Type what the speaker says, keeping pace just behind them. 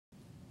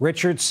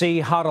Richard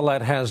C.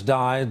 Hottelet has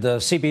died. The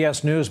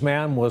CBS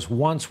newsman was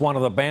once one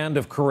of the band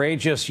of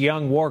courageous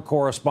young war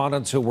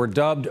correspondents who were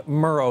dubbed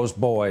Murrow's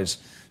Boys.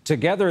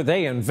 Together,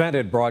 they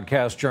invented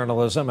broadcast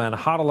journalism, and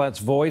Hottelet's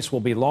voice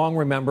will be long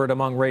remembered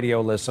among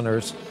radio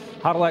listeners.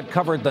 Hottelet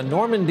covered the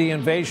Normandy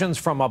invasions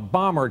from a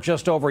bomber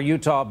just over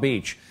Utah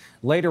Beach.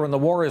 Later in the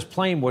war, his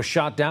plane was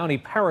shot down. He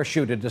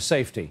parachuted to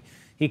safety.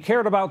 He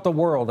cared about the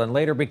world and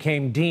later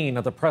became dean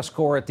of the press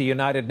corps at the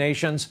United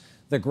Nations.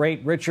 The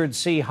great Richard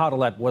C.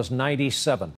 Hottelet was 97.